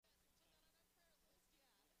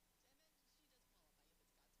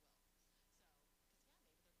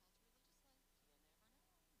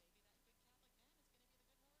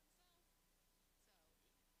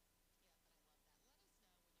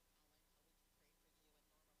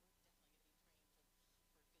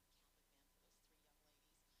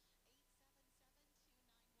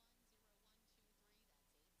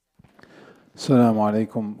السلام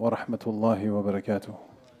عليكم ورحمة الله وبركاته.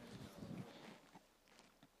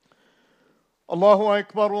 الله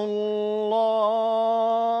أكبر الله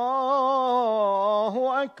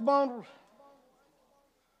أكبر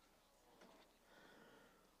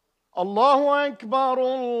الله أكبر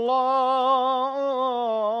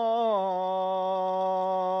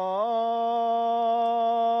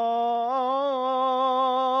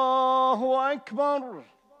الله أكبر.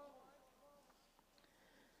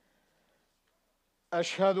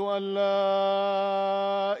 أشهد أن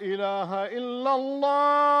لا إله إلا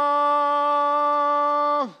الله.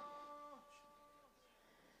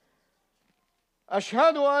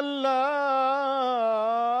 أشهد أن لا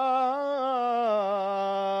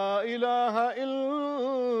إله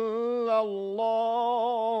إلا الله.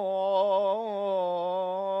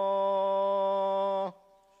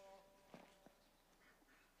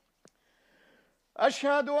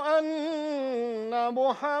 أشهد أن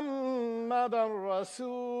محمدًا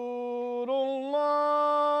رسول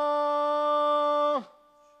الله.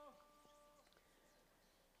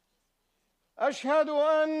 أشهد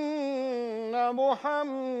أن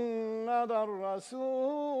محمدًا رسول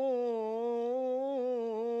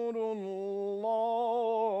الله.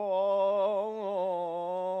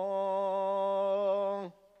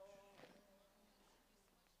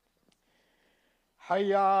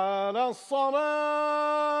 حي على الصلاة.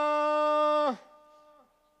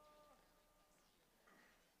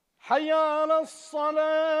 حي على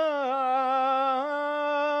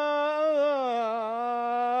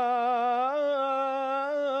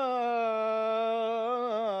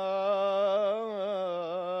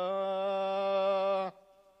الصلاة.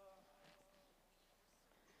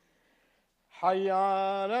 حي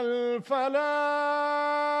على الفلاح.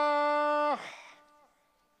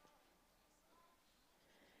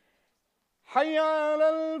 حي على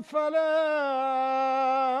الفلاح.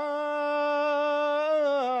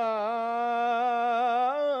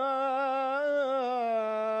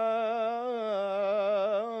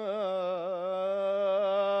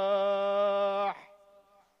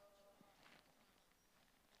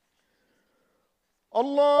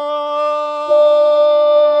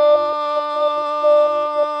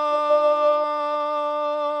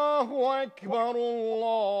 الله أكبر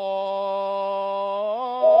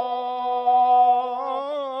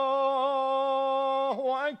الله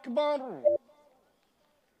أكبر.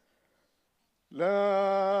 لا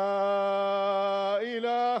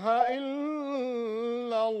إله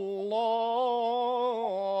إلا الله.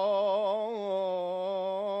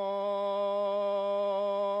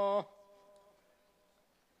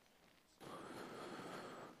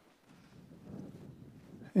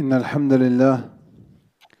 إن الحمد لله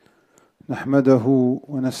نحمده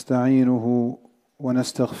ونستعينه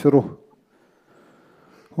ونستغفره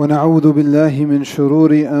ونعوذ بالله من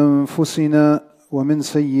شرور أنفسنا ومن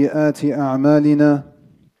سيئات أعمالنا.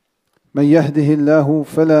 من يهده الله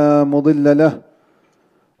فلا مضل له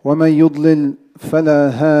ومن يضلل فلا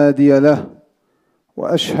هادي له.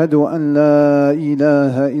 وأشهد أن لا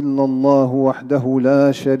إله إلا الله وحده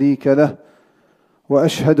لا شريك له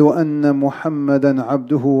وأشهد أن محمدا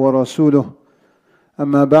عبده ورسوله.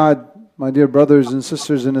 أما بعد, my dear brothers and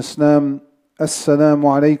sisters in Islam, Assalamu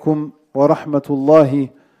alaikum wa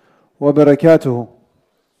rahmatullahi wa barakatuhu.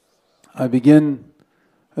 I begin,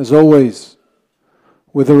 as always,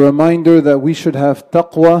 with a reminder that we should have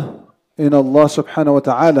taqwa in Allah subhanahu wa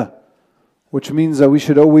ta'ala, which means that we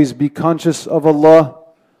should always be conscious of Allah,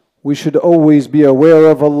 we should always be aware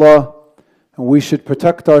of Allah, and we should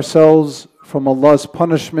protect ourselves from Allah's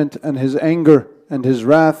punishment and His anger and His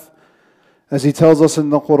wrath. As He tells us in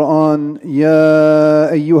the Quran, Ya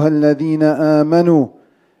ayyuhalladhina amanu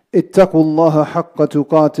ittaqullaha haqqa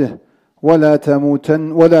tuqatih wa la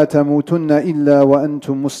tamutunna illa wa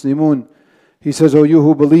antum muslimun. He says, O you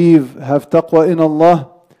who believe, have taqwa in Allah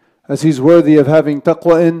as He's worthy of having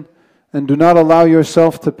taqwa in, and do not allow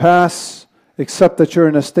yourself to pass except that you're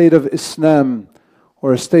in a state of Islam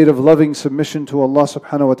or a state of loving submission to Allah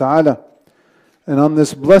subhanahu wa ta'ala. And on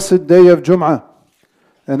this blessed day of Jum'ah,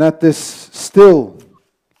 and at this still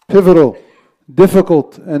pivotal,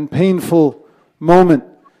 difficult and painful moment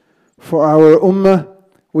for our ummah,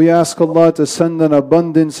 we ask Allah to send an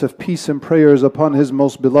abundance of peace and prayers upon His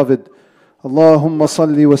most beloved. Allahumma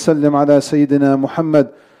salli wa sallim ala Sayyidina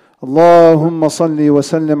Muhammad. Allahumma salli wa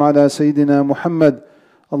sallim ala Sayyidina Muhammad.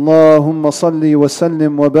 Allahumma salli wa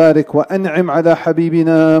sallim wa barik wa an'im ala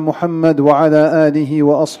Habibina Muhammad wa ala alihi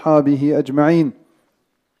wa ashabihi ajma'in.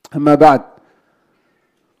 Amma ba'd.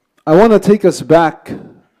 I want to take us back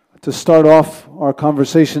to start off our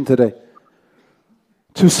conversation today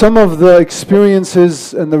to some of the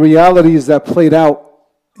experiences and the realities that played out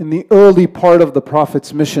in the early part of the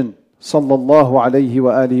Prophet's mission, sallallahu alayhi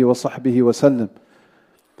wa alihi wa sahbihi wa sallam.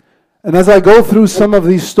 And as I go through some of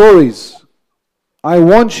these stories, I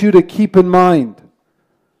want you to keep in mind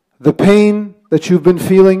the pain that you've been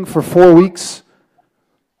feeling for 4 weeks,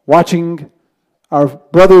 watching our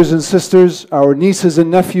brothers and sisters, our nieces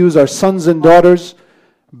and nephews, our sons and daughters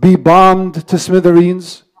be bombed to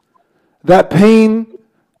smithereens. That pain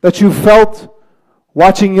that you felt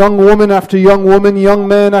watching young woman after young woman, young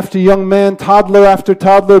man after young man, toddler after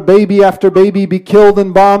toddler, baby after baby be killed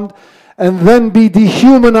and bombed, and then be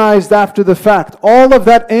dehumanized after the fact. All of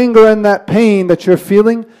that anger and that pain that you're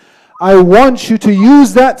feeling, I want you to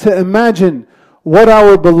use that to imagine what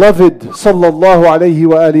our beloved sallallahu alayhi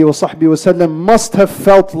wa alihi wa sahbihi wa sallam must have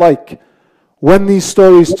felt like when these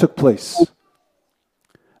stories took place.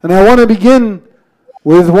 And I want to begin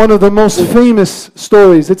with one of the most famous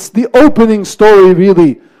stories. It's the opening story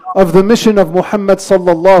really of the mission of Muhammad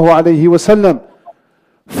sallallahu alayhi wa sallam.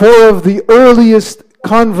 4 of the earliest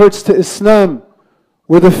converts to Islam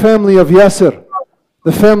were the family of Yasir,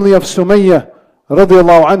 the family of Sumayyah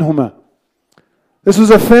radiallahu anhuma. This was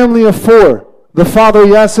a family of 4. The father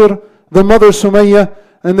Yasir, the mother Sumayyah,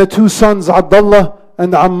 and the 2 sons Abdullah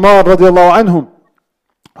and Ammar radiallahu anhum,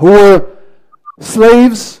 who were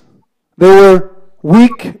slaves. They were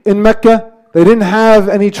weak in Mecca. They didn't have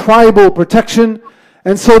any tribal protection,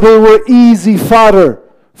 and so they were easy fodder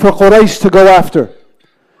for Quraysh to go after.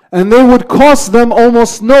 And they would cost them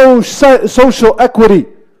almost no social equity.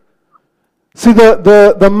 See,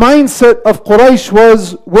 the mindset of Quraysh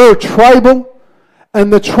was, we're tribal,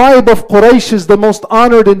 and the tribe of Quraysh is the most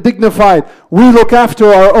honored and dignified. We look after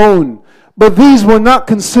our own. But these were not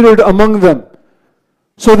considered among them.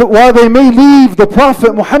 So that while they may leave the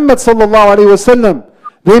Prophet Muhammad sallallahu alaihi wasallam,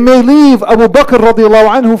 they may leave Abu Bakr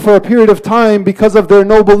radiallahu anhu for a period of time because of their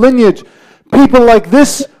noble lineage. People like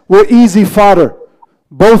this were easy fodder,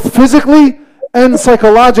 both physically and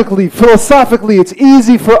psychologically, philosophically. It's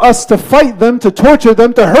easy for us to fight them, to torture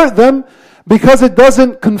them, to hurt them, because it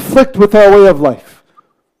doesn't conflict with our way of life.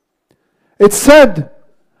 It's said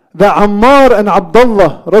that Ammar and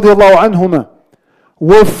Abdullah radiallahu anhuma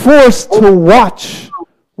were forced to watch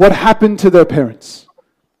what happened to their parents.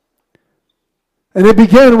 And it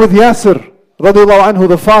began with Yasir radiallahu anhu,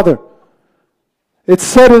 the father. It's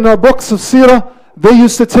said in our books of seerah, they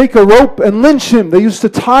used to take a rope and lynch him. They used to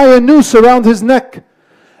tie a noose around his neck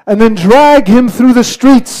and then drag him through the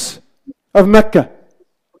streets of Mecca.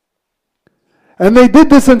 And they did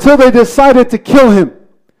this until they decided to kill him.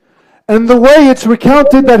 And the way it's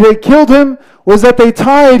recounted that they killed him was that they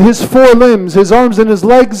tied his 4 limbs, his arms and his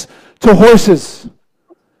legs, to horses.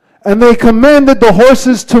 And they commanded the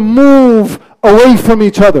horses to move away from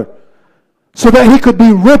each other so that he could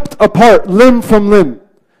be ripped apart limb from limb.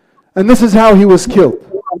 And this is how he was killed.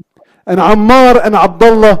 And Ammar and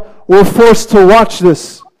Abdullah were forced to watch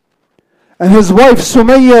this. And his wife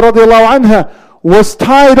Sumayyah radiallahu anha was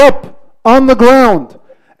tied up on the ground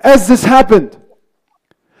as this happened.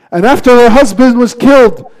 And after her husband was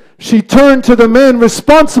killed, she turned to the man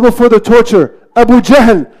responsible for the torture, Abu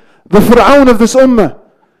Jahl, the Fir'aun of this ummah,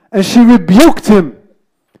 and she rebuked him.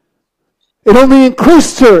 It only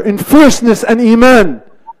increased her in fierceness and iman.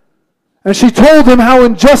 And she told him how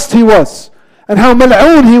unjust he was and how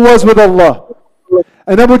mal'oon he was with Allah.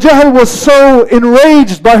 And Abu Jahl was so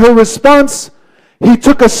enraged by her response, he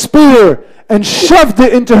took a spear and shoved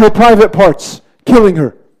it into her private parts, killing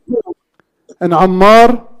her. And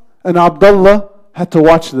Ammar and Abdullah had to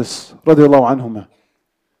watch this, radiallahu anhuma.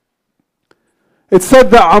 It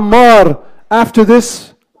said that Ammar, after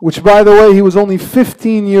this, which by the way, he was only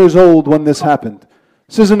 15 years old when this happened.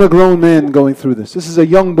 This isn't a grown man going through this. This is a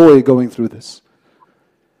young boy going through this.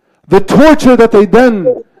 The torture that they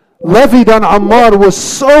then levied on Ammar was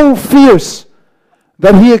so fierce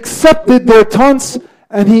that he accepted their taunts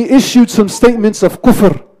and he issued some statements of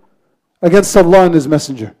kufr against Allah and His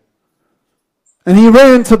Messenger. And he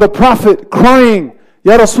ran to the Prophet crying,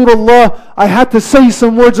 Ya Rasulullah, I had to say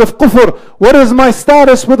some words of kufr. What is my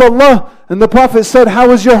status with Allah? And the Prophet said, how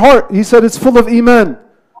is your heart? He said, it's full of iman.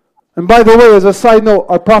 And by the way, as a side note,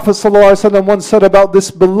 our Prophet ﷺ once said about this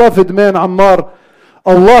beloved man Ammar,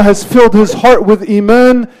 Allah has filled his heart with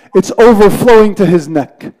iman, it's overflowing to his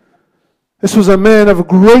neck. This was a man of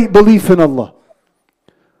great belief in Allah.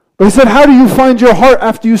 But he said, how do you find your heart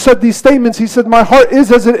after you said these statements? He said, my heart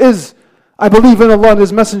is as it is. I believe in Allah and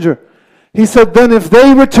His Messenger. He said, then if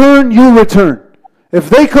they return, you return. If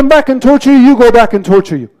they come back and torture you, you go back and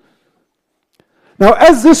torture you. Now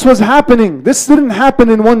as this was happening, this didn't happen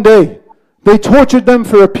in one day. They tortured them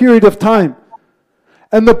for a period of time.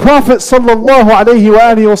 And the Prophet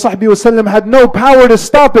ﷺ had no power to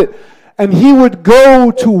stop it. And he would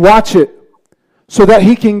go to watch it so that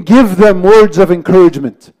he can give them words of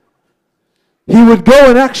encouragement. He would go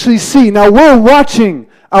and actually see. Now we're watching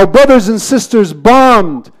our brothers and sisters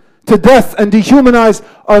bombed to death and dehumanized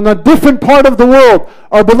on a different part of the world.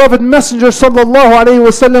 Our beloved Messenger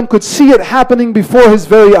ﷺ could see it happening before his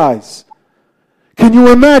very eyes. Can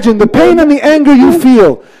you imagine the pain and the anger you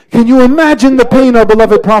feel? Can you imagine the pain our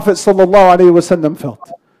beloved Prophet ﷺ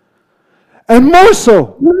felt? And more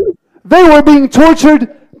so, they were being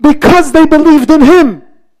tortured because they believed in him.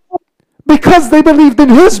 Because they believed in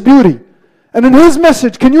his beauty and in his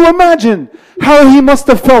message. Can you imagine how he must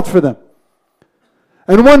have felt for them?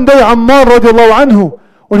 And one day Ammar radiallahu anhu,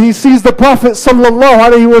 when he sees the Prophet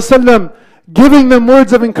ﷺ giving them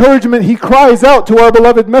words of encouragement, he cries out to our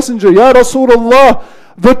beloved Messenger, Ya Rasulullah,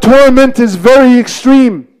 the torment is very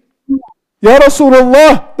extreme. Ya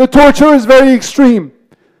Rasulullah, the torture is very extreme.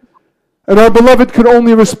 And our beloved could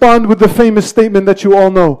only respond with the famous statement that you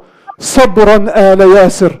all know. Sabran ala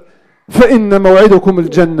Yasir, فَإِنَّ مَوْعِدُكُمُ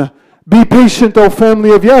الْجَنَّةِ. Be patient, O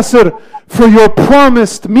family of Yasir, for your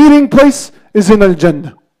promised meeting place is in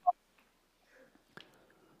Al-Jannah.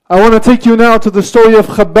 I want to take you now to the story of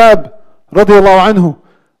Khabbab radiallahu anhu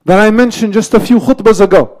that I mentioned just a few khutbahs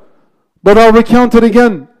ago. But I'll recount it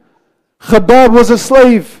again. Khabbab was a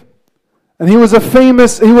slave. And he was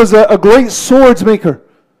a great swords maker.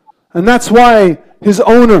 And that's why his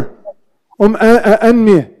owner,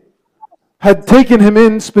 Anmi, had taken him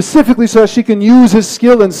in specifically so that she can use his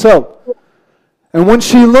skill and sell. And when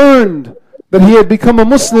she learned that he had become a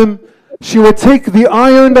Muslim, she would take the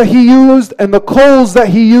iron that he used and the coals that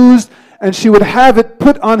he used, and she would have it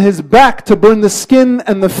put on his back to burn the skin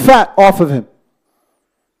and the fat off of him.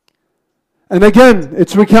 And again,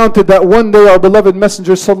 it's recounted that one day our beloved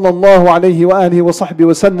Messenger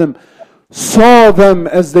ﷺ saw them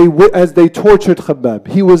as they tortured Khabbab.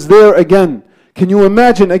 He was there again. Can you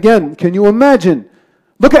imagine again? Can you imagine?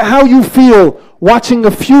 Look at how you feel watching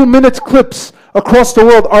a few minutes clips across the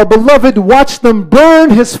world. Our beloved watched them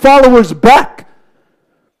burn his followers back.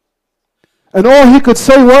 And all he could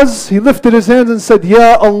say was, he lifted his hands and said,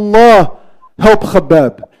 Ya Allah, help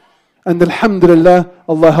Khabbab. And alhamdulillah,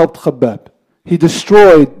 Allah helped Khabbab. He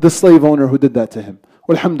destroyed the slave owner who did that to him.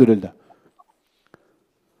 Alhamdulillah.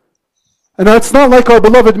 And it's not like our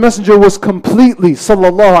beloved Messenger was completely,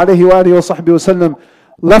 sallallahu alayhi wa sallam,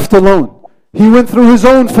 left alone. He went through his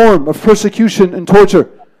own form of persecution and torture.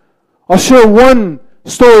 I'll share one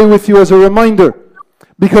story with you as a reminder,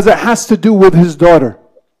 because it has to do with his daughter.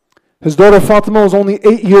 His daughter Fatima was only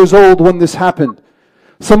 8 years old when this happened.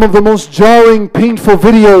 Some of the most jarring, painful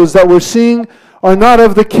videos that we're seeing are not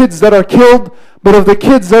of the kids that are killed, but of the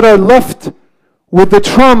kids that are left with the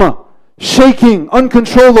trauma, shaking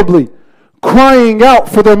uncontrollably, crying out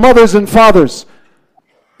for their mothers and fathers.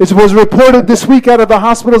 It was reported this week out of the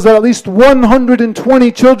hospitals that at least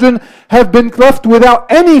 120 children have been left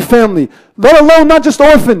without any family, let alone not just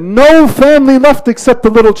orphan, no family left except the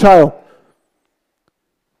little child.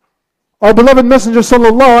 Our beloved Messenger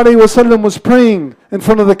ﷺ was praying in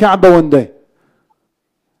front of the Kaaba one day.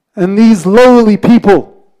 And these lowly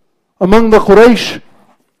people among the Quraysh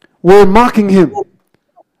were mocking him.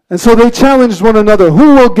 And so they challenged one another.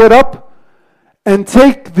 Who will get up and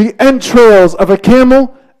take the entrails of a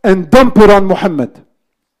camel and dump it on Muhammad?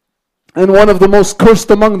 And one of the most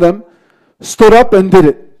cursed among them stood up and did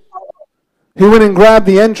it. He went and grabbed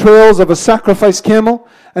the entrails of a sacrificed camel,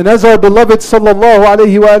 and as our beloved sallallahu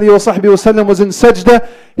alayhi wa was in sajda,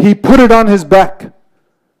 he put it on his back.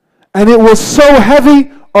 And it was so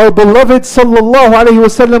heavy, our beloved sallallahu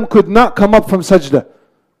alayhi wa could not come up from sajda.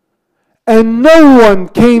 And no one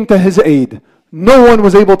came to his aid. No one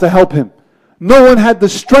was able to help him. No one had the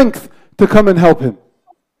strength to come and help him.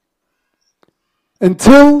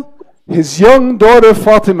 Until his young daughter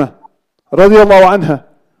Fatima radiallahu anha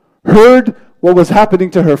heard what was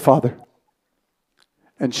happening to her father.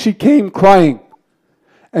 And she came crying.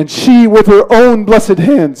 And she, with her own blessed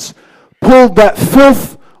hands, pulled that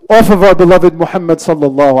filth off of our beloved Muhammad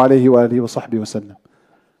sallallahu alayhi wa sallam.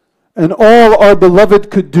 And all our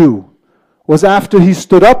beloved could do was, after he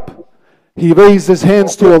stood up, he raised his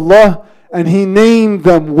hands to Allah and he named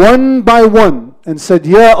them one by one and said,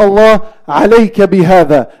 Ya Allah, alayka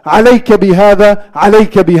bihada, alayka bihada,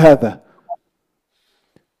 alayka bihada.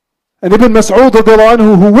 And Ibn Mas'ud radiallahu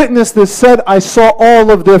anhu, who witnessed this, said, I saw all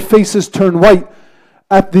of their faces turn white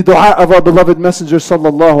at the dua of our beloved Messenger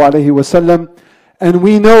sallallahu alayhi wa sallam. And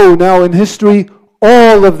we know now in history,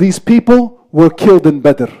 all of these people were killed in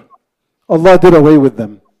Badr. Allah did away with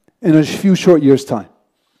them in a few short years' time.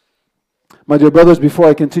 My dear brothers, before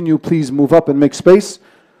I continue, please move up and make space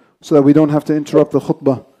so that we don't have to interrupt the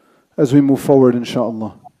khutbah as we move forward,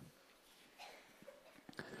 inshaAllah.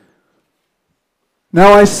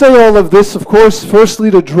 Now I say all of this, of course,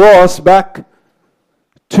 firstly to draw us back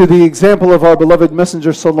to the example of our beloved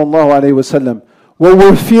Messenger sallallahu alaihi wasallam. What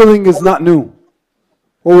we're feeling is not new.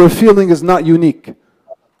 What we're feeling is not unique.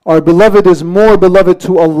 Our beloved is more beloved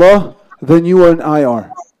to Allah than you and I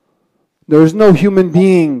are. There is no human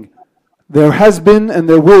being, there has been and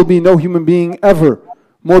there will be no human being ever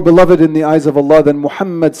more beloved in the eyes of Allah than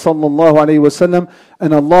Muhammad sallallahu alaihi wasallam,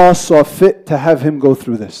 and Allah saw fit to have him go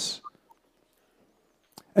through this.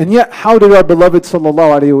 And yet, how did our beloved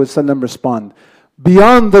sallallahu alaihi wasallam respond?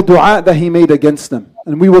 Beyond the dua that he made against them,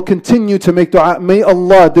 and we will continue to make dua, may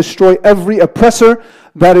Allah destroy every oppressor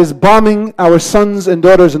that is bombing our sons and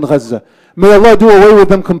daughters in Gaza. May Allah do away with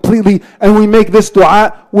them completely, and we make this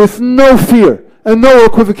dua with no fear and no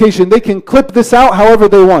equivocation. They can clip this out however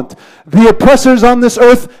they want. The oppressors on this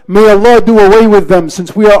earth, may Allah do away with them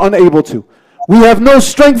since we are unable to. We have no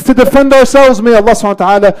strength to defend ourselves. May Allah subhanahu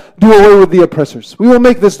wa ta'ala do away with the oppressors. We will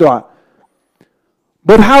make this dua.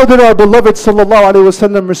 But how did our beloved sallallahu alaihi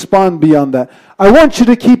wasallam respond beyond that? I want you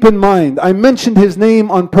to keep in mind, I mentioned his name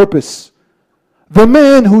on purpose. The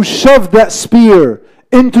man who shoved that spear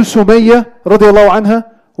into Sumayyah radiallahu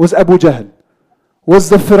anha was Abu Jahl, was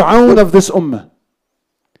the Fir'aun of this ummah.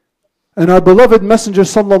 And our beloved Messenger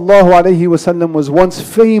sallallahu alaihi wasallam was once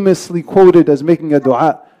famously quoted as making a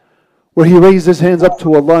dua, where he raised his hands up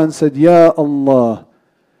to Allah and said, Ya Allah,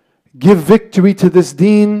 give victory to this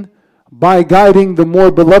deen by guiding the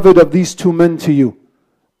more beloved of these two men to you,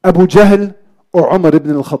 Abu Jahl or Umar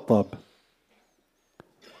ibn al-Khattab.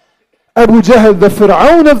 Abu Jahl, the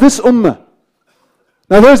Fir'aun of this ummah.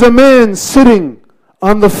 Now there's a man sitting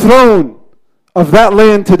on the throne of that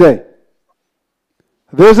land today.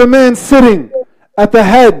 There's a man sitting at the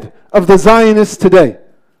head of the Zionists today,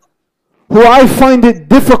 who I find it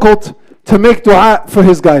difficult to make dua for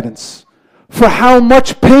his guidance, for how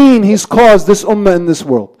much pain he's caused this ummah in this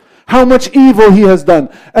world, how much evil he has done.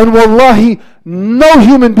 And wallahi, no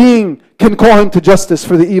human being can call him to justice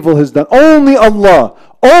for the evil he's done. Only Allah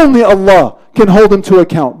can hold him to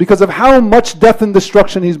account because of how much death and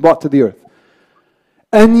destruction he's brought to the earth.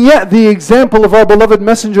 And yet the example of our beloved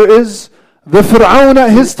Messenger is the Fir'aun at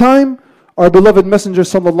his time. Our beloved Messenger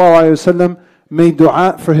sallallahu alaihi wasallam made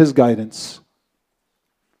dua for his guidance.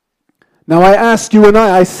 Now I ask you and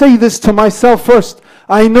I say this to myself first.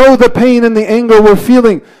 I know the pain and the anger we're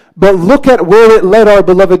feeling, but look at where it led our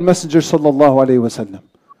beloved Messenger sallallahu alaihi wasallam.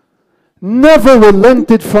 Never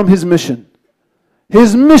relented from his mission.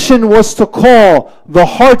 His mission was to call the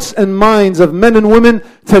hearts and minds of men and women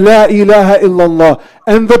to La ilaha illallah.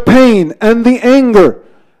 And the pain and the anger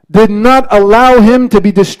did not allow him to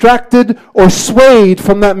be distracted or swayed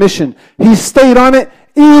from that mission. He stayed on it,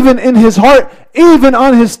 even in his heart, even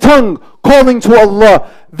on his tongue, calling to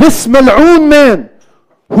Allah. This mal'oon man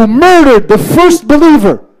who murdered the first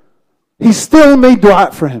believer, he still made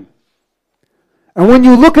dua for him. And when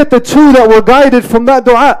you look at the two that were guided from that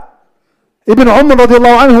dua, Ibn Umar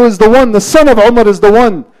radiallahu anhu is the one, the son of Umar is the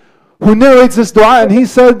one who narrates this dua, and he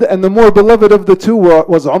said, and the more beloved of the two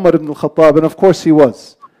was Umar ibn al-Khattab, and of course he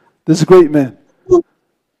was, this great man.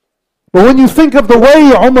 But when you think of the way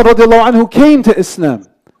Umar radiallahu anhu came to Islam,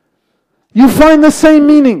 you find the same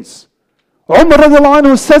meanings. Umar radiallahu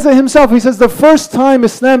anhu says it himself, he says, the first time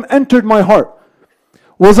Islam entered my heart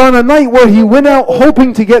was on a night where he went out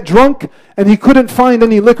hoping to get drunk, and he couldn't find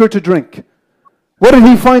any liquor to drink. What did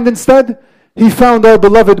he find instead? He found our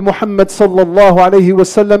beloved Muhammad sallallahu alayhi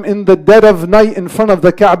wasallam in the dead of night in front of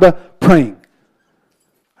the Kaaba praying.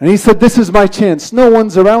 And he said, this is my chance. No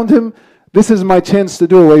one's around him. This is my chance to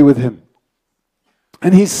do away with him.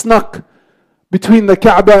 And he snuck between the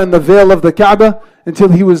Kaaba and the veil of the Kaaba until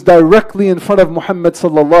he was directly in front of Muhammad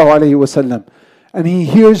sallallahu alayhi wasallam. And he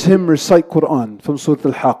hears him recite Quran from Surah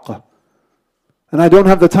Al-Haqqah. And I don't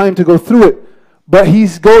have the time to go through it, but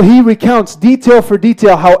he recounts detail for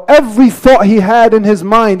detail how every thought he had in his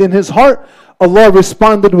mind, in his heart, Allah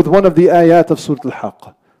responded with one of the ayat of Surah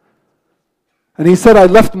Al-Haqqah. And he said, I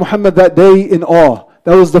left Muhammad that day in awe.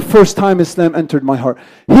 That was the first time Islam entered my heart.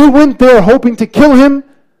 He went there hoping to kill him,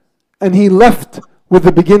 and he left with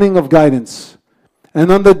the beginning of guidance.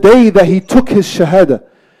 And on the day that he took his shahada,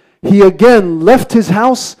 he again left his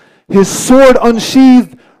house, his sword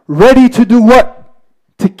unsheathed, ready to do what?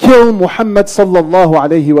 To kill Muhammad sallallahu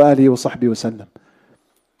alayhi wa alihi wa sahbihi wa sallam.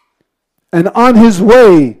 And on his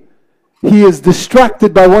way, he is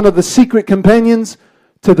distracted by one of the secret companions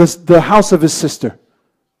to the house of his sister.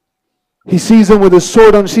 He sees him with his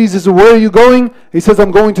sword unsheathed. He says, where are you going? He says,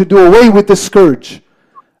 I'm going to do away with this scourge.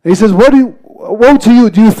 And he says, woe to you.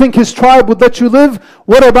 Do you think his tribe would let you live?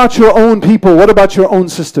 What about your own people? What about your own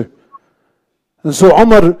sister? And so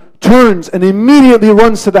Umar turns and immediately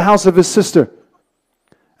runs to the house of his sister.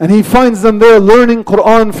 And he finds them there learning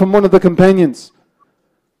Quran from one of the companions.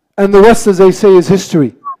 And the rest, as they say, is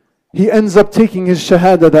history. He ends up taking his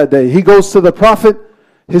shahada that day. He goes to the Prophet,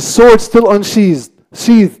 his sword still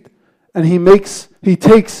sheathed, and he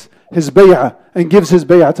takes his bay'ah and gives his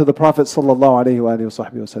bay'ah to the Prophet sallallahu alaihi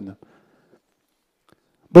wasallam.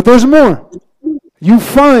 But there's more. You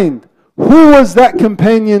find who was that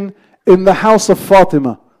companion in the house of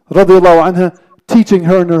Fatima radiallahu anha teaching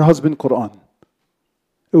her and her husband Quran.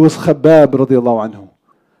 It was Khabbab radiallahu anhu.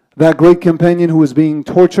 That great companion who was being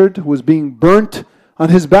tortured, who was being burnt on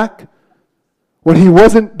his back. When he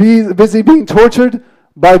wasn't busy being tortured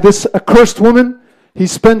by this accursed woman, he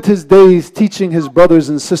spent his days teaching his brothers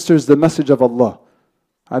and sisters the message of Allah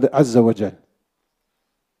Azza wa Jal.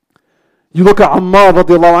 You look at Ammar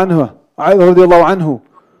radiallahu anhu,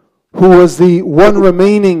 who was the one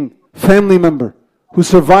remaining family member who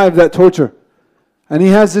survived that torture. And he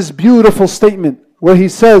has this beautiful statement where he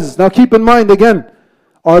says, now keep in mind again,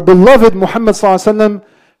 our beloved Muhammad ﷺ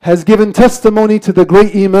has given testimony to the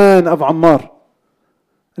great iman of Ammar.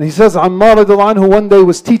 And he says, Ammar radiallahu anhu one day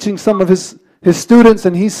was teaching some of his students,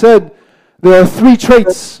 and he said, there are 3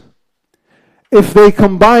 traits. If they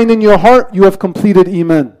combine in your heart, you have completed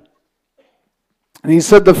iman. And he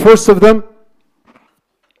said the first of them,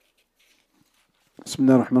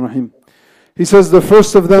 Bismillah ar-Rahman ar-Rahim. He says the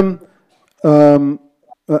first of them, al-insafu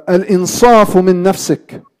min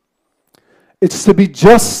nafsik. It's to be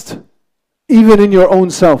just even in your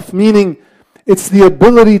own self. Meaning, it's the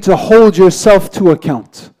ability to hold yourself to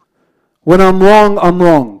account. When I'm wrong, I'm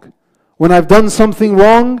wrong. When I've done something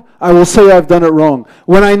wrong, I will say I've done it wrong.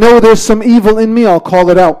 When I know there's some evil in me, I'll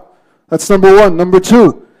call it out. That's number 1. Number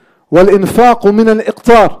 2, وَالْإِنفَاقُ مِنَ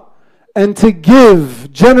الْإِقْتَارِ. And to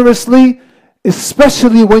give generously,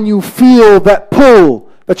 especially when you feel that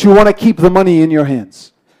pull that you want to keep the money in your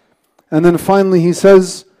hands. And then finally he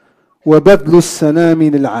says, وَبَذْلُ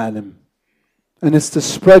السَّلَامِ لِلْعَالِمِ. And it's to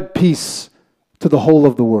spread peace to the whole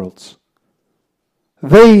of the world.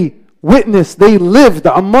 They witnessed, they lived,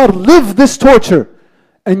 Ammar lived this torture.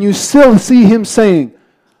 And you still see him saying,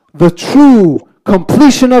 the true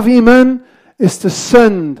completion of Iman is to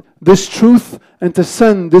send this truth and to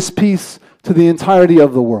send this peace to the entirety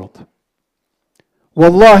of the world.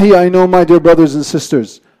 Wallahi, I know, my dear brothers and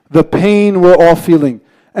sisters, the pain we're all feeling.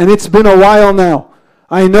 And it's been a while now.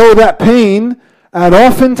 I know that pain at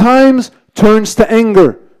oftentimes turns to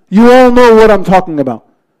anger. You all know what I'm talking about.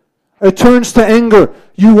 It turns to anger.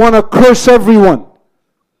 You want to curse everyone.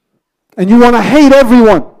 And you want to hate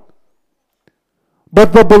everyone.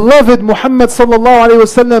 But the beloved Muhammad sallallahu alaihi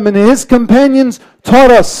wasallam and his companions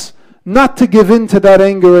taught us not to give in to that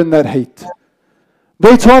anger and that hate.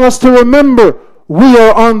 They taught us to remember we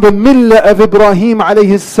are on the millah of Ibrahim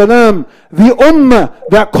alayhi salam, the ummah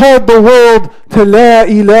that called the world to La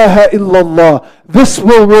ilaha illallah. This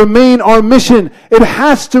will remain our mission. It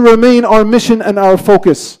has to remain our mission and our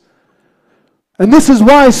focus. And this is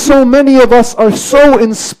why so many of us are so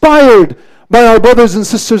inspired by our brothers and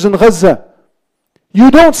sisters in Gaza.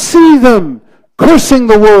 You don't see them cursing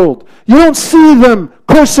the world. You don't see them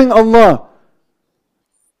cursing Allah.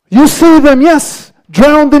 You see them, yes,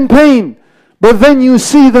 drowned in pain. But then you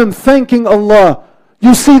see them thanking Allah.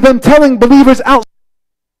 You see them telling believers out.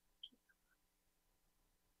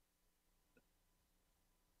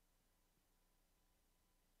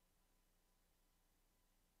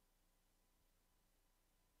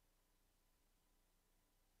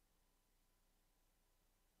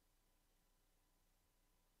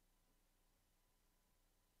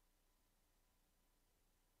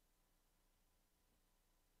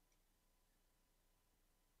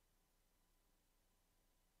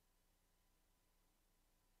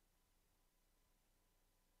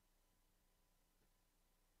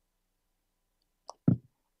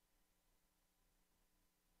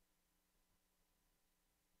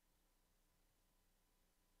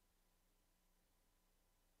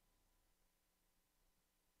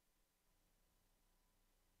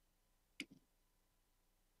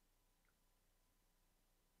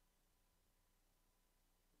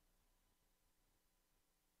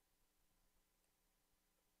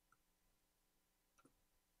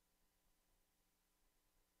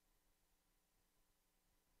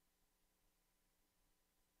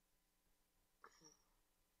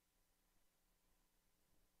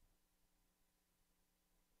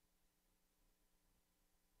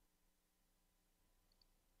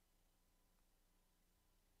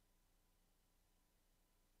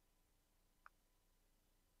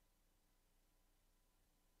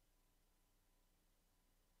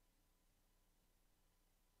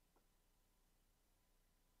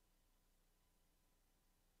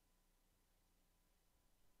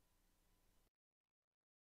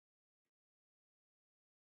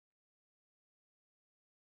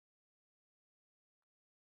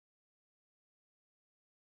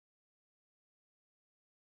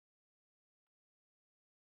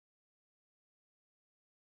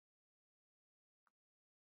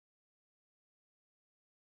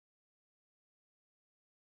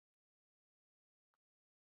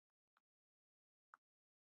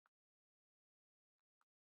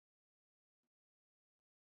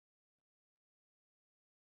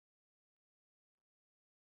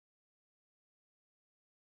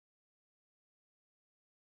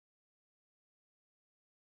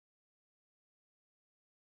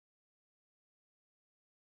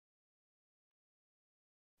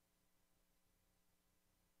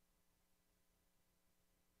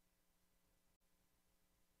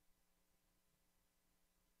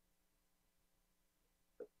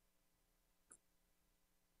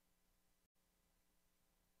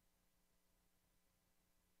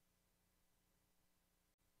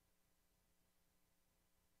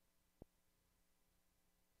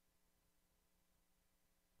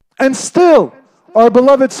 And still, our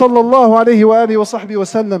beloved sallallahu alayhi wa alihi wa sahbihi wa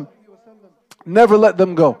sallam never let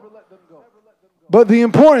them go. But the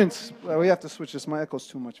importance, we have to switch this, my echo's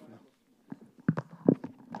too much.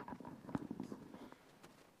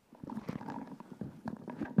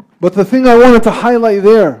 But the thing I wanted to highlight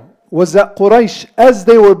there was that Quraysh, as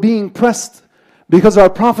they were being pressed, because our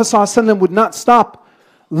Prophet ﷺ would not stop,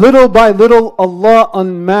 little by little Allah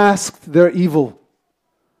unmasked their evil.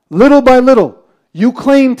 Little by little. You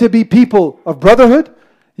claim to be people of brotherhood,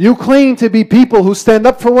 you claim to be people who stand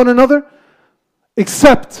up for one another,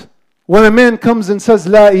 except when a man comes and says,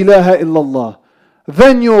 La ilaha illallah.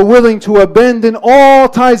 Then you're willing to abandon all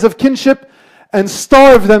ties of kinship and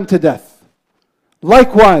starve them to death.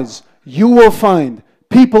 Likewise, you will find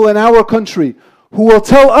people in our country who will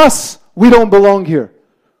tell us we don't belong here.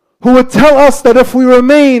 Who would tell us that if we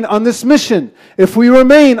remain on this mission, if we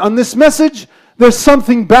remain on this message, there's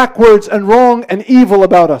something backwards and wrong and evil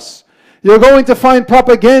about us. You're going to find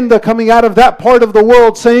propaganda coming out of that part of the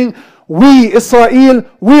world saying, we, Israel,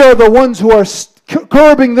 we are the ones who are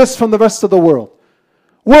curbing this from the rest of the world.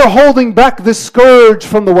 We're holding back this scourge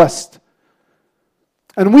from the West.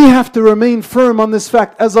 And we have to remain firm on this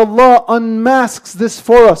fact. As Allah unmasks this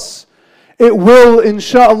for us, it will,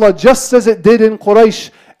 inshallah, just as it did in Quraysh,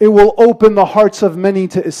 it will open the hearts of many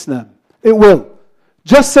to Islam. It will.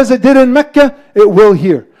 Just as it did in Mecca, it will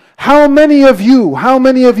here. How many of you,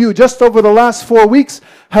 just over the last 4 weeks,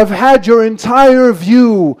 have had your entire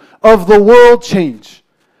view of the world change?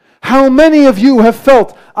 How many of you have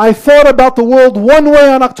felt, I thought about the world one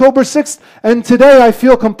way on October 6th, and today I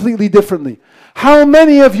feel completely differently? How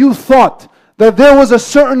many of you thought that there was a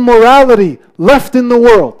certain morality left in the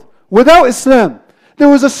world without Islam? There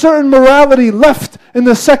was a certain morality left in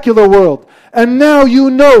the secular world. And now you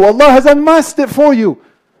know, Allah has unmasked it for you,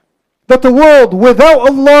 that the world without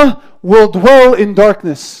Allah will dwell in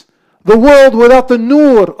darkness. The world without the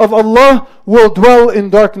nur of Allah will dwell in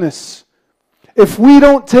darkness. If we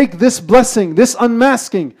don't take this blessing, this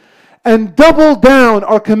unmasking, and double down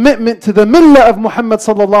our commitment to the millah of Muhammad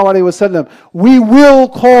sallallahu alaihi wasallam, we will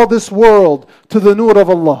call this world to the nur of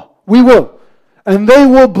Allah. We will. And they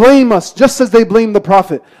will blame us just as they blamed the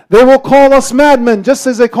Prophet. They will call us madmen just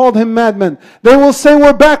as they called him madmen. They will say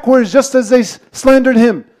we're backwards just as they slandered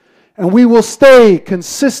him. And we will stay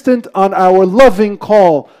consistent on our loving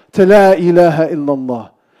call to La ilaha illallah.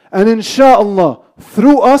 And inshallah,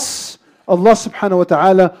 through us, Allah subhanahu wa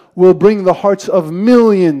ta'ala will bring the hearts of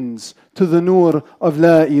millions to the nur of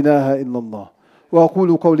La ilaha illallah.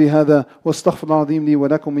 وأقول قولي هذا واستغفر العظيم لي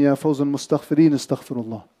ولكم يا فوز المستغفرين استغفر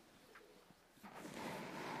الله.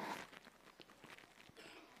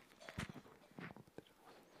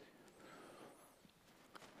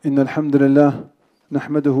 إن الحمد لله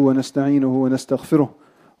نحمده ونستعينه ونستغفره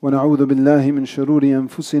ونعوذ بالله من شرور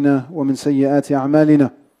أنفسنا ومن سيئات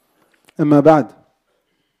أعمالنا. أما بعد,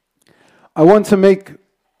 I want to make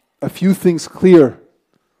a few things clear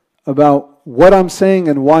about what I'm saying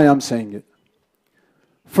and why I'm saying it.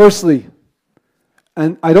 Firstly,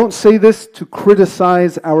 and I don't say this to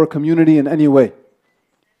criticize our community in any way.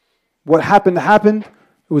 What happened happened.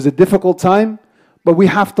 It was a difficult time, but we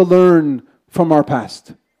have to learn from our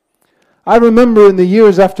past. I remember in the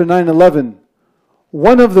years after 9/11,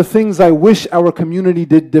 one of the things I wish our community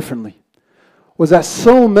did differently was that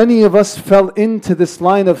so many of us fell into this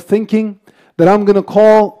line of thinking that I'm going to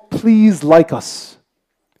call, please like us.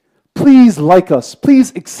 Please like us.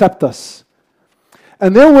 Please accept us.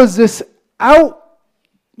 And there was this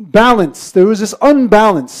outbalance, there was this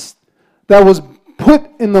unbalance that was put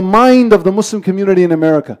in the mind of the Muslim community in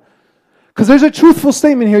America. Because there's a truthful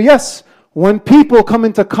statement here. Yes, when people come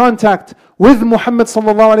into contact with Muhammad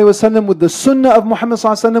sallallahu alaihi wasallam, with the sunnah of Muhammad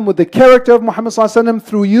sallallahu alaihi wasallam, with the character of Muhammad sallallahu alaihi wasallam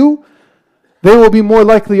through you, they will be more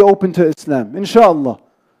likely open to Islam, inshallah.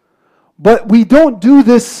 But we don't do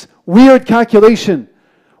this weird calculation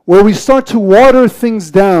where we start to water things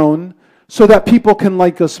down so that people can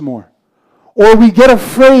like us more. Or we get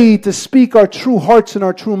afraid to speak our true hearts and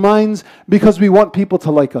our true minds because we want people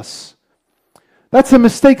to like us. That's a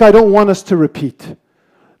mistake I don't want us to repeat.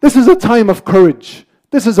 This is a time of courage.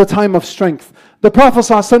 This is a time of strength. The Prophet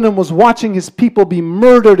ﷺ was watching his people be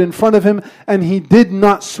murdered in front of him, and he did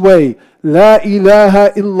not sway. La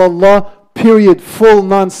ilaha illallah, period, full,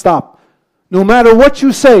 non-stop. No matter what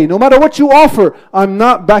you say, no matter what you offer, I'm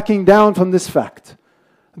not backing down from this fact.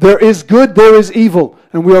 There is good, there is evil.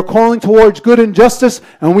 And we are calling towards good and justice,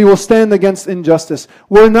 and we will stand against injustice.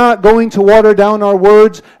 We're not going to water down our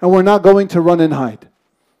words, and we're not going to run and hide.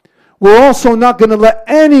 We're also not going to let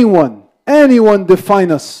anyone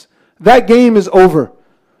define us. That game is over.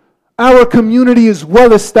 Our community is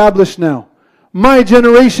well established now. My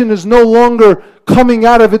generation is no longer coming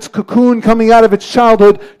out of its cocoon, coming out of its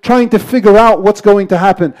childhood, trying to figure out what's going to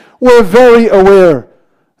happen. We're very aware.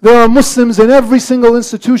 There are Muslims in every single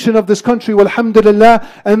institution of this country, walhamdulillah,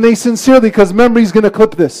 and they sincerely, because memory's going to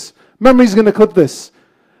clip this. Memory's going to clip this.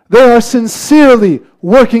 They are sincerely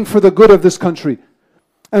working for the good of this country.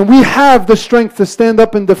 And we have the strength to stand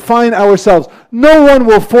up and define ourselves. No one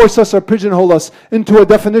will force us or pigeonhole us into a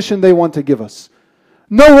definition they want to give us.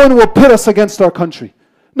 No one will pit us against our country.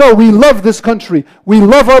 No, we love this country. We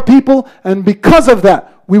love our people, and because of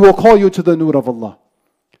that, we will call you to the nur of Allah.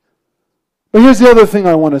 But here's the other thing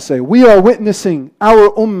I want to say. We are witnessing, our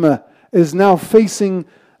ummah is now facing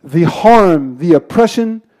the harm, the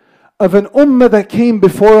oppression of an ummah that came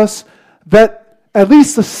before us, that at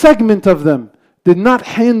least a segment of them did not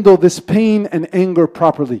handle this pain and anger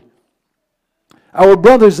properly. Our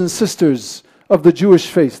brothers and sisters of the Jewish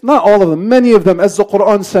faith, not all of them, many of them, as the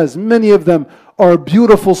Quran says, many of them are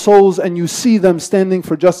beautiful souls, and you see them standing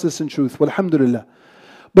for justice and truth, walhamdulillah.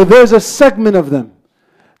 But there's a segment of them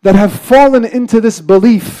that have fallen into this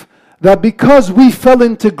belief that because we fell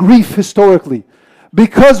into grief historically,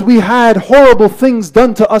 because we had horrible things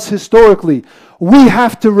done to us historically, we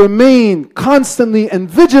have to remain constantly and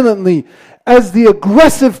vigilantly as the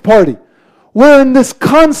aggressive party. We're in this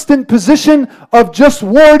constant position of just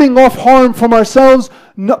warding off harm from ourselves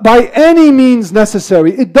by any means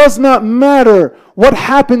necessary. It does not matter what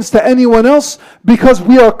happens to anyone else, because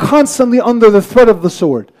we are constantly under the threat of the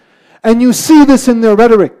sword. And you see this in their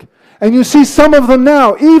rhetoric. And you see some of them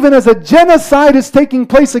now, even as a genocide is taking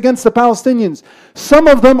place against the Palestinians, some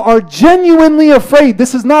of them are genuinely afraid.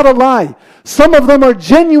 This is not a lie. Some of them are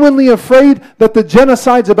genuinely afraid that the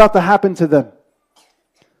genocide's about to happen to them.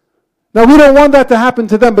 Now, we don't want that to happen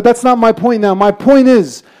to them, but that's not my point now. My point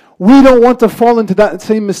is, we don't want to fall into that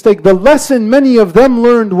same mistake. The lesson many of them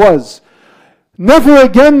learned was, never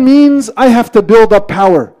again means I have to build up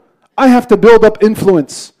power. I have to build up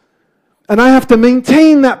influence. And I have to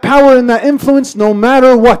maintain that power and that influence no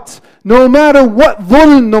matter what. No matter what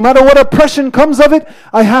dhulm, no matter what oppression comes of it,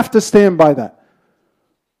 I have to stand by that.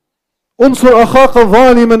 Unsur akhaka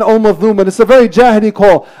zaliman aw mazluman. It's a very jahili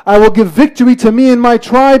call. I will give victory to me and my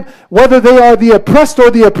tribe, whether they are the oppressed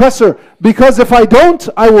or the oppressor, because if I don't,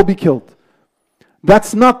 I will be killed.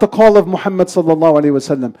 That's not the call of Muhammad sallallahu alaihi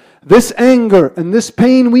wasallam. This anger and this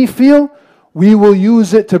pain we feel, we will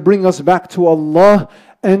use it to bring us back to Allah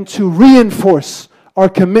and to reinforce our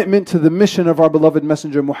commitment to the mission of our beloved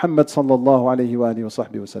Messenger Muhammad sallallahu alaihi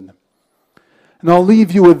wasallam. And I'll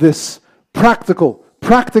leave you with this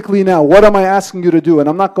practically now. What am I asking you to do? And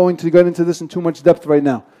I'm not going to get into this in too much depth right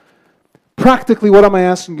now. Practically, what am I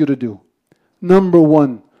asking you to do? Number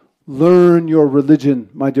one, learn your religion,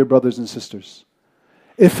 my dear brothers and sisters.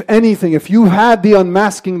 If anything, if you had the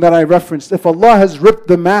unmasking that I referenced, if Allah has ripped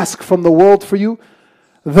the mask from the world for you,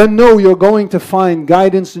 then know you're going to find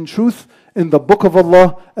guidance and truth in the book of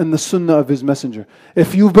Allah and the sunnah of His Messenger.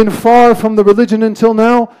 If you've been far from the religion until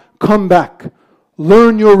now, come back.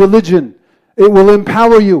 Learn your religion. It will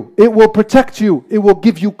empower you. It will protect you. It will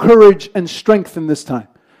give you courage and strength in this time.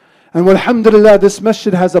 And alhamdulillah, this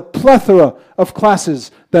masjid has a plethora of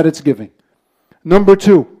classes that it's giving. Number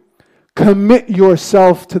two, commit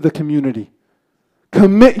yourself to the community.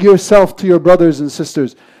 Commit yourself to your brothers and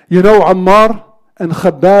sisters. You know Ammar and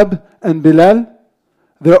Khabbab and Bilal,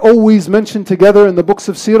 they're always mentioned together in the books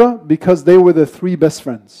of Seerah because they were the three best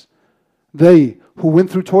friends. They who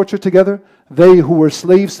went through torture together, they who were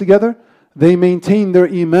slaves together, they maintained their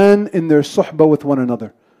iman in their suhbah with one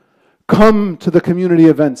another. Come to the community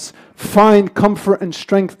events. Find comfort and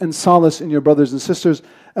strength and solace in your brothers and sisters.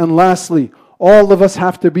 And lastly, all of us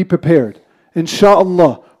have to be prepared.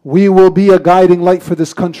 Insha'Allah, we will be a guiding light for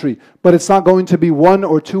this country. But it's not going to be one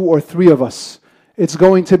or two or three of us. It's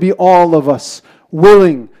going to be all of us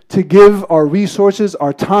willing to give our resources,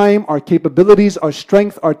 our time, our capabilities, our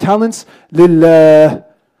strength, our talents, lillah.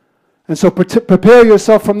 And so prepare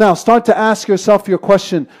yourself from now. Start to ask yourself your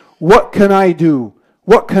question, what can I do?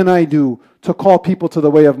 What can I do to call people to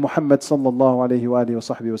the way of Muhammad sallallahu alayhi wa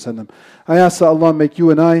sallam? I ask that Allah make you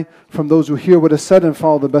and I from those who hear what is said and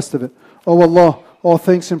follow the best of it. Oh Allah, all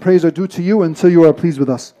thanks and praise are due to you until you are pleased with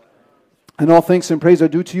us. And all thanks and praise are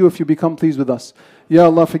due to you if you become pleased with us. Ya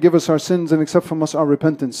Allah, forgive us our sins and accept from us our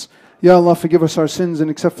repentance. Ya Allah, forgive us our sins and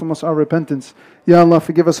accept from us our repentance. Ya Allah,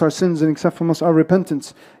 forgive us our sins and accept from us our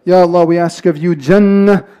repentance. Ya Allah, we ask of you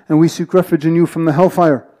Jannah and we seek refuge in you from the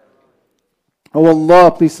hellfire. Oh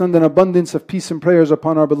Allah, please send an abundance of peace and prayers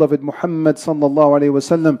upon our beloved Muhammad sallallahu alayhi wa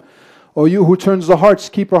sallam. O you who turns the hearts,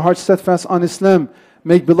 keep our hearts steadfast on Islam.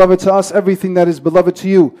 Make beloved to us everything that is beloved to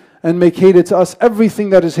you, and make hated to us everything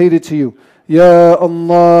that is hated to you. Ya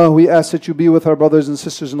Allah, we ask that you be with our brothers and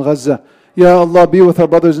sisters in Gaza. Ya Allah, be with our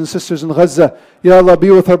brothers and sisters in Gaza. Ya Allah,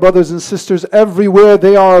 be with our brothers and sisters everywhere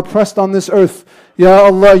they are oppressed on this earth. Ya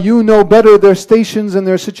Allah, you know better their stations and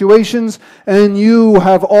their situations, and you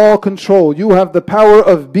have all control. You have the power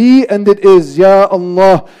of be, and it is. Ya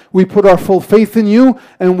Allah, we put our full faith in you,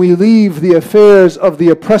 and we leave the affairs of the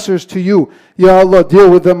oppressors to you. Ya Allah, deal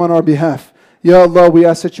with them on our behalf. Ya Allah, we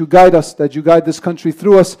ask that you guide us, that you guide this country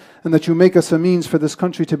through us, and that you make us a means for this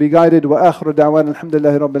country to be guided. Wa akhiru da'wana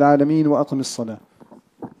alhamdulillahi rabbil alameen wa aqim as-salah.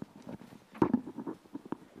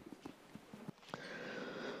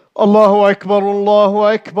 الله أكبر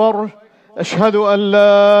الله أكبر أشهد أن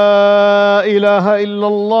لا إله إلا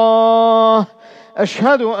الله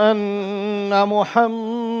أشهد أن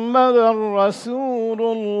محمدا رسول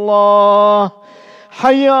الله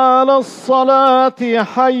حي على الصلاة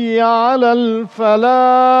حي على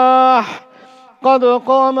الفلاح قد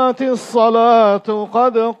قامت الصلاة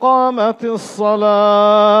قد قامت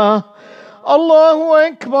الصلاة الله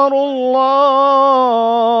أكبر الله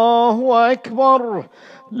أكبر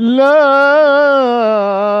لا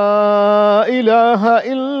إله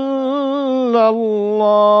إلا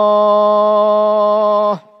الله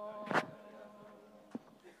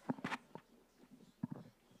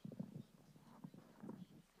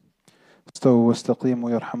استووا واستقيموا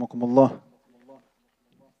يرحمكم الله.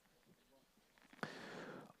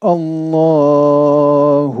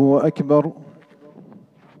 الله أكبر.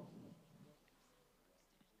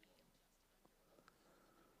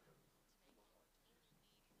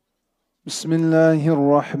 بسم الله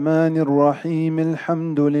الرحمن الرحيم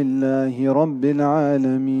الحمد لله رب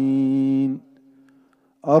العالمين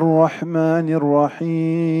الرحمن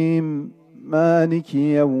الرحيم مالك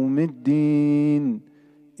يوم الدين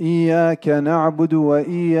إياك نعبد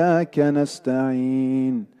وإياك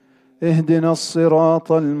نستعين اهدنا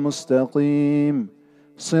الصراط المستقيم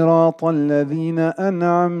صراط الذين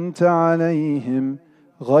أنعمت عليهم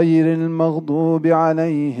غير المغضوب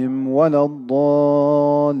عليهم ولا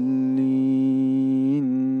الضالين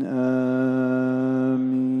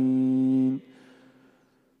آمين.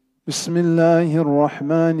 بسم الله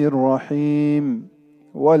الرحمن الرحيم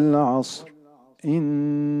والعصر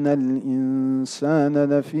إن الإنسان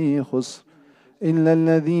لفي خسر إلا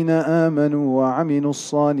الذين آمنوا وعملوا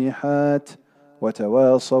الصالحات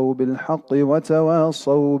وتواصوا بالحق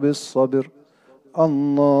وتواصوا بالصبر.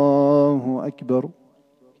 الله أكبر.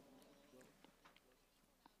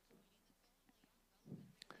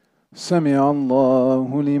 سمع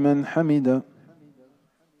الله لمن حمده.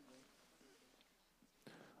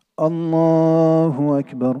 الله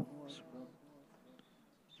أكبر.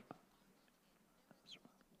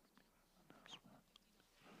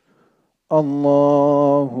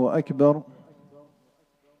 الله أكبر.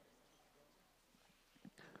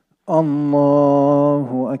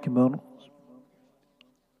 الله أكبر.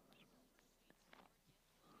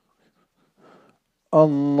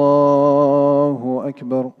 الله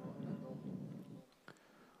أكبر.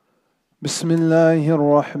 بسم الله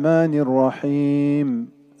الرحمن الرحيم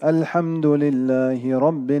الحمد لله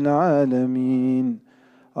رب العالمين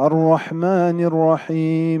الرحمن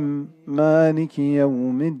الرحيم مالك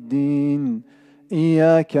يوم الدين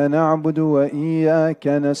إياك نعبد وإياك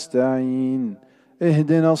نستعين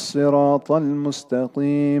اهدنا الصراط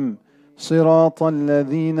المستقيم صراط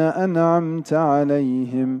الذين أنعمت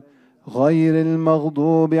عليهم غير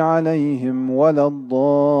المغضوب عليهم ولا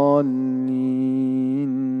الضالين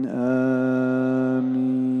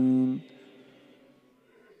آمين.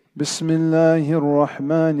 بسم الله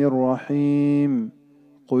الرحمن الرحيم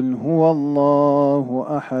قل هو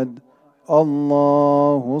الله أحد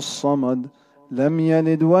الله الصمد لم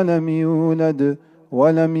يلد ولم يولد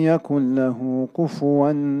ولم يكن له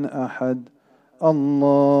كفوا أحد.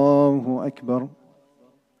 الله أكبر.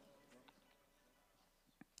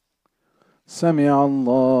 سمع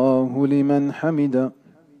الله لمن حمده.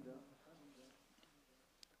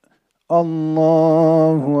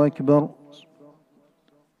 الله أكبر.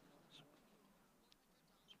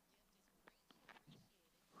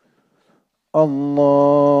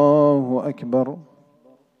 الله أكبر.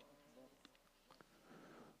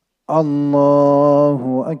 الله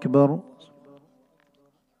أكبر.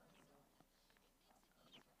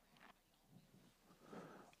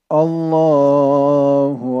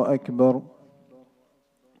 الله أكبر.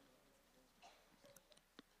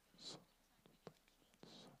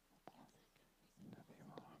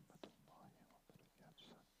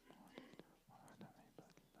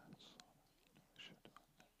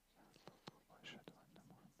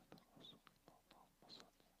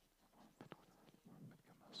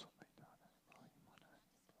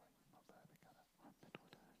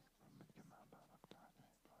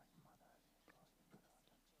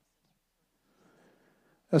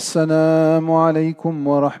 السلام عليكم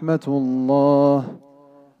ورحمة الله.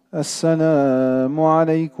 السلام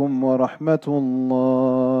عليكم ورحمة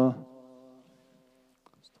الله.